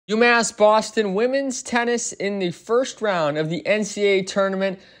UMass Boston women's tennis in the first round of the NCAA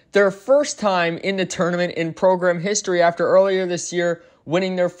Tournament, their first time in the tournament in program history after earlier this year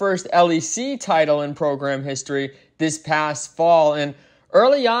winning their first LEC title in program history this past fall. And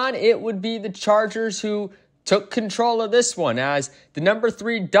early on, it would be the Chargers who took control of this one as the number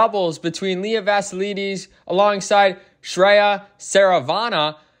 3 doubles between Leah Vassilides alongside Shreya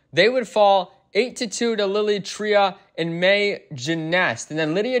Saravana, they would fall 8-2 to Lily Tria and May Janest. And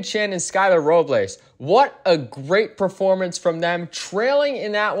then Lydia Chan and Skylar Robles. What a great performance from them. Trailing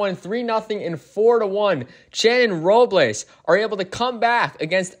in that one 3-0 and 4-1. Chan and Robles are able to come back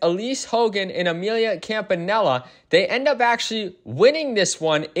against Elise Hogan and Amelia Campanella. They end up actually winning this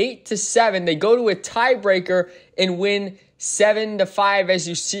one 8-7. They go to a tiebreaker and win 7-5, as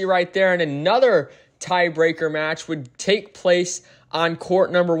you see right there. And another tiebreaker match would take place on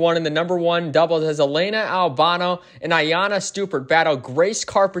court number 1 in the number 1 doubles as Elena Albano and Ayanna Stupert battle Grace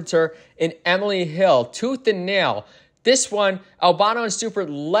Carpenter and Emily Hill tooth and nail. This one, Albano and Stupert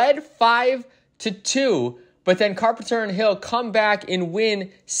led 5-2, but then Carpenter and Hill come back and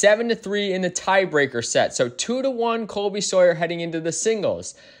win 7-3 in the tiebreaker set. So 2-1 Colby-Sawyer heading into the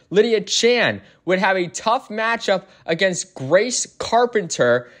singles. Lydia Chan would have a tough matchup against Grace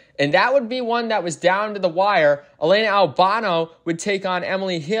Carpenter, and that would be one that was down to the wire. Elena Albano would take on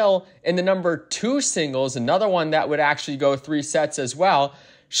Emily Hill in the number 2 singles, another one that would actually go 3 sets as well.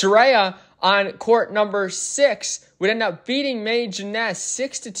 Shreya on court number 6 would end up beating May Janest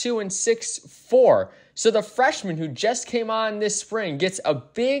 6-2 and 6-4. So the freshman who just came on this spring gets a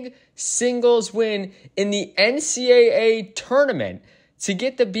big singles win in the NCAA Tournament to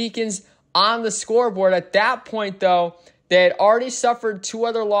get the Beacons on the scoreboard. At that point, though, they had already suffered 2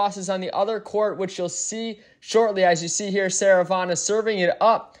 other losses on the other court, which you'll see shortly. As you see here, Saravana serving it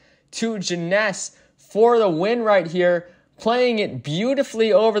up to Janest for the win right here, playing it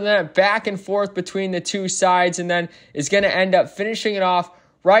beautifully over the net, back and forth between the two sides, and then is going to end up finishing it off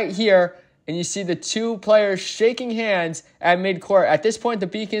right here. And you see the 2 players shaking hands at midcourt. At this point, the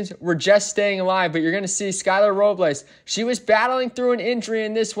Beacons were just staying alive, but you're going to see Skylar Robles. She was battling through an injury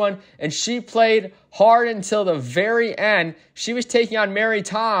in this one, and she played hard until the very end. She was taking on Mary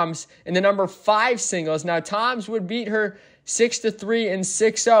Toms in the number 5 singles. Now, Toms would beat her 6-3 and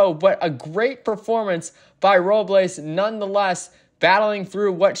 6-0, but a great performance by Robles nonetheless, battling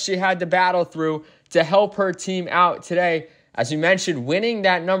through what she had to battle through to help her team out today. As we mentioned, winning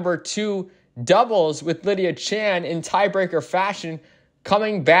that number 2 doubles with Lydia Chan in tiebreaker fashion,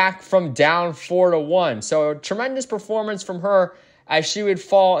 coming back from down 4-1. So a tremendous performance from her as she would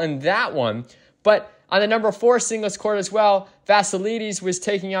fall in that one. But on the number 4 singles court as well, Vassilides was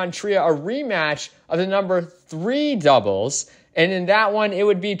taking on Tria, a rematch of the number 3 doubles. And in that one, it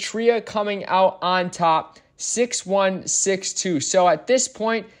would be Tria coming out on top 6-1, 6-2. So at this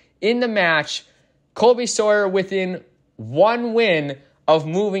point in the match, Colby-Sawyer within 1 win of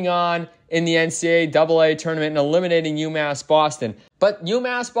moving on in the NCAA Tournament and eliminating UMass Boston. But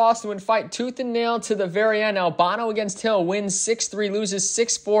UMass Boston would fight tooth and nail to the very end. Albano against Hill wins 6-3, loses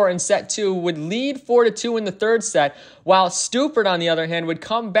 6-4 in set 2, would lead 4-2 in the third set, while Stupert, on the other hand, would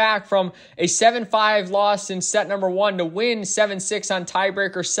come back from a 7-5 loss in set number 1 to win 7-6 on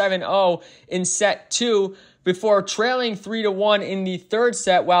tiebreaker 7-0 in set 2, before trailing 3-1 in the third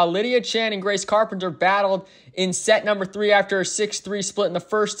set, while Lydia Chan and Grace Carpenter battled in set number 3 after a 6-3 split in the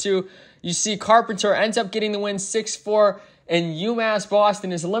first 2. You see Carpenter ends up getting the win 6-4, and UMass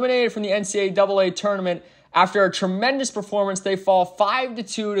Boston is eliminated from the NCAA Tournament. After a tremendous performance, they fall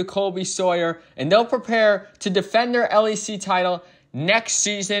 5-2 to Colby-Sawyer, and they'll prepare to defend their LEC title next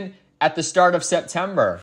season at the start of September.